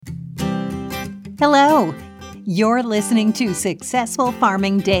Hello! You're listening to Successful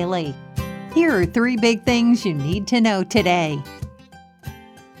Farming Daily. Here are 3 big things you need to know today.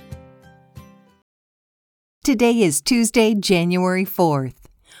 Today is Tuesday, January 4th.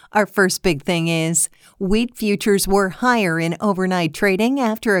 Our first big thing is wheat futures were higher in overnight trading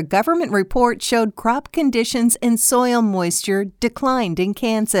after a government report showed crop conditions and soil moisture declined in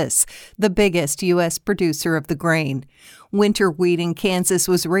Kansas, the biggest U.S. producer of the grain. Winter wheat in Kansas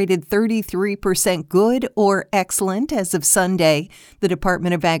was rated 33% good or excellent as of Sunday, the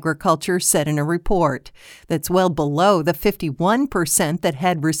Department of Agriculture said in a report. That's well below the 51% that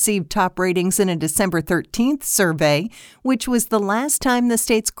had received top ratings in a December 13th survey, which was the last time the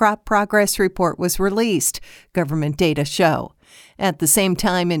state's crop progress report was released, government data show. At the same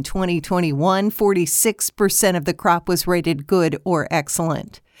time in 2021, 46% of the crop was rated good or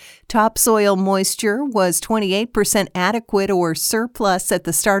excellent. Topsoil moisture was 28% adequate or surplus at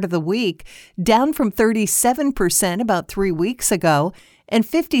the start of the week, down from 37% about 3 weeks ago and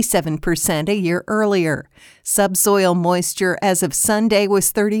 57% a year earlier. Subsoil moisture as of Sunday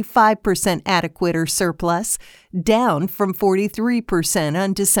was 35% adequate or surplus, down from 43%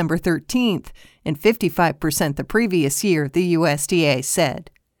 on December 13th and 55% the previous year, the USDA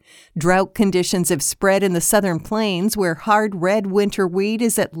said. Drought conditions have spread in the southern plains where hard red winter wheat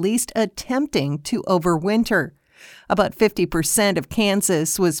is at least attempting to overwinter. About 50% of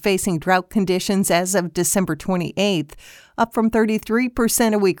Kansas was facing drought conditions as of December 28th, up from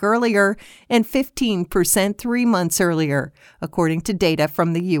 33% a week earlier and 15% 3 months earlier, according to data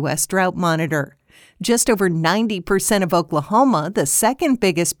from the U.S. Drought Monitor. Just over 90% of Oklahoma, the second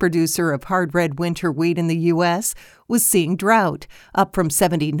biggest producer of hard red winter wheat in the U.S., was seeing drought, up from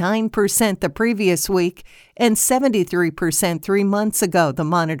 79% the previous week and 73% 3 months ago, the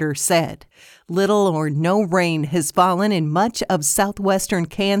monitor said. Little or no rain has fallen in much of southwestern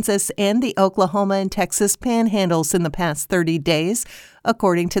Kansas and the Oklahoma and Texas panhandles in the past 30 days,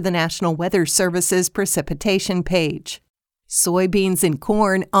 according to the National Weather Service's precipitation page. Soybeans and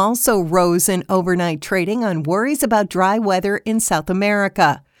corn also rose in overnight trading on worries about dry weather in South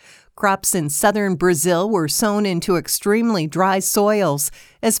America. Crops in southern Brazil were sown into extremely dry soils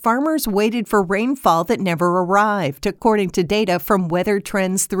as farmers waited for rainfall that never arrived, according to data from Weather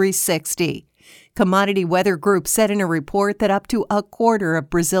Trends 360. Commodity Weather Group said in a report that up to a quarter of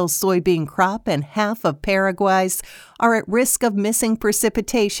Brazil's soybean crop and half of Paraguay's are at risk of missing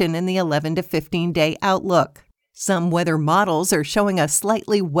precipitation in the 11 to 15-day outlook. Some weather models are showing a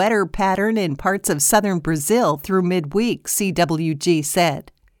slightly wetter pattern in parts of southern Brazil through midweek, CWG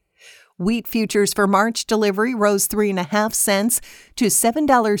said. Wheat futures for March delivery rose 3.5 cents to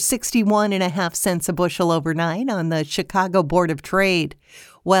 $7.61.5 a bushel overnight on the Chicago Board of Trade,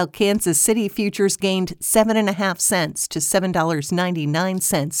 while Kansas City futures gained 7.5 cents to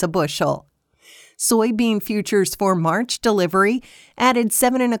 $7.99 a bushel. Soybean futures for March delivery added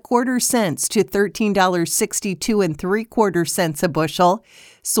 7.25 cents to $13.62 a bushel.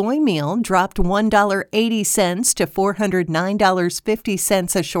 Soy meal dropped $1.80 to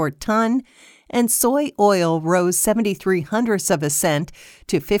 $409.50 a short ton, and soy oil rose 0.73 of a cent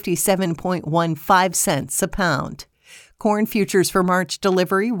to 57.15 cents a pound. Corn futures for March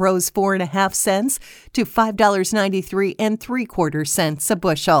delivery rose 4.5 cents to $5.93 a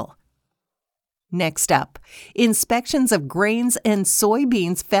bushel. Next up, inspections of grains and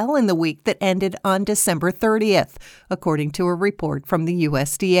soybeans fell in the week that ended on December 30th, according to a report from the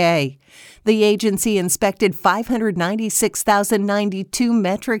USDA. The agency inspected 596,092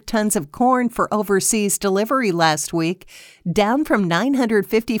 metric tons of corn for overseas delivery last week, down from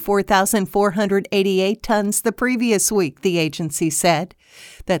 954,488 tons the previous week, the agency said.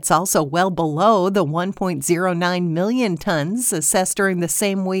 That's also well below the 1.09 million tons assessed during the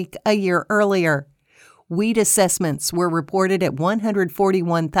same week a year earlier. Wheat assessments were reported at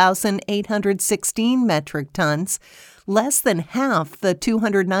 141,816 metric tons, less than half the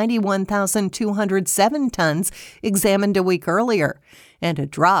 291,207 tons examined a week earlier, and a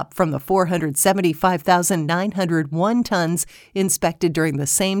drop from the 475,901 tons inspected during the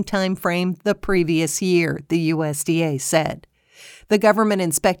same time frame the previous year, the USDA said. The government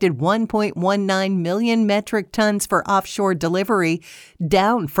inspected 1.19 million metric tons for offshore delivery,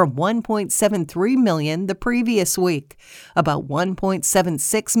 down from 1.73 million the previous week. About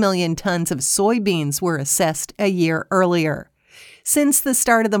 1.76 million tons of soybeans were assessed a year earlier. Since the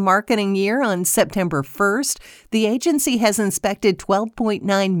start of the marketing year on September 1st, the agency has inspected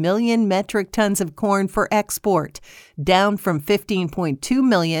 12.9 million metric tons of corn for export, down from 15.2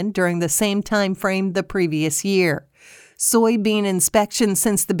 million during the same time frame the previous year. Soybean inspections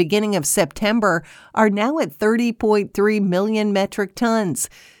since the beginning of September are now at 30.3 million metric tons,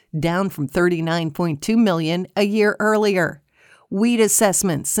 down from 39.2 million a year earlier. Wheat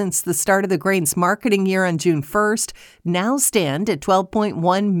assessments since the start of the grain's marketing year on June 1st now stand at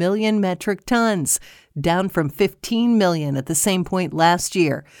 12.1 million metric tons, down from 15 million at the same point last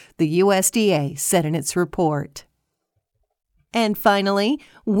year, the USDA said in its report. And finally,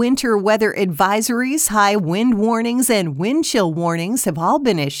 winter weather advisories, high wind warnings, and wind chill warnings have all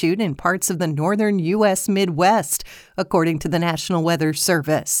been issued in parts of the northern U.S. Midwest, according to the National Weather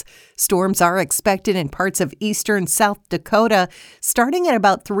Service. Storms are expected in parts of eastern South Dakota starting at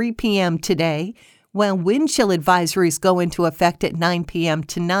about 3 p.m. today, while wind chill advisories go into effect at 9 p.m.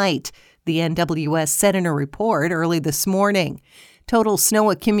 tonight, the NWS said in a report early this morning. Total snow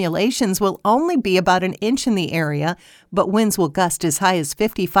accumulations will only be about an inch in the area, but winds will gust as high as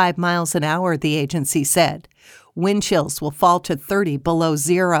 55 miles an hour, the agency said. Wind chills will fall to 30 below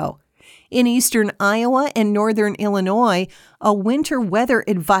zero. In eastern Iowa and northern Illinois, a winter weather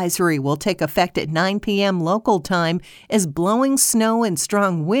advisory will take effect at 9 p.m. local time as blowing snow and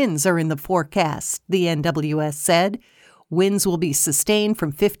strong winds are in the forecast, the NWS said. Winds will be sustained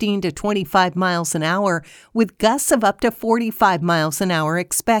from 15 to 25 miles an hour, with gusts of up to 45 miles an hour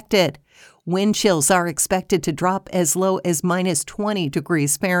expected. Wind chills are expected to drop as low as minus 20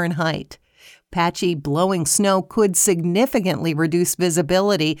 degrees Fahrenheit. Patchy blowing snow could significantly reduce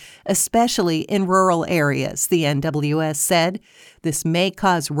visibility, especially in rural areas, the NWS said. This may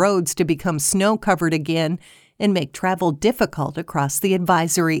cause roads to become snow-covered again and make travel difficult across the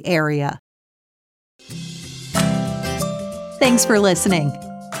advisory area. Thanks for listening.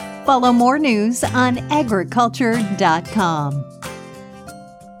 Follow more news on agriculture.com.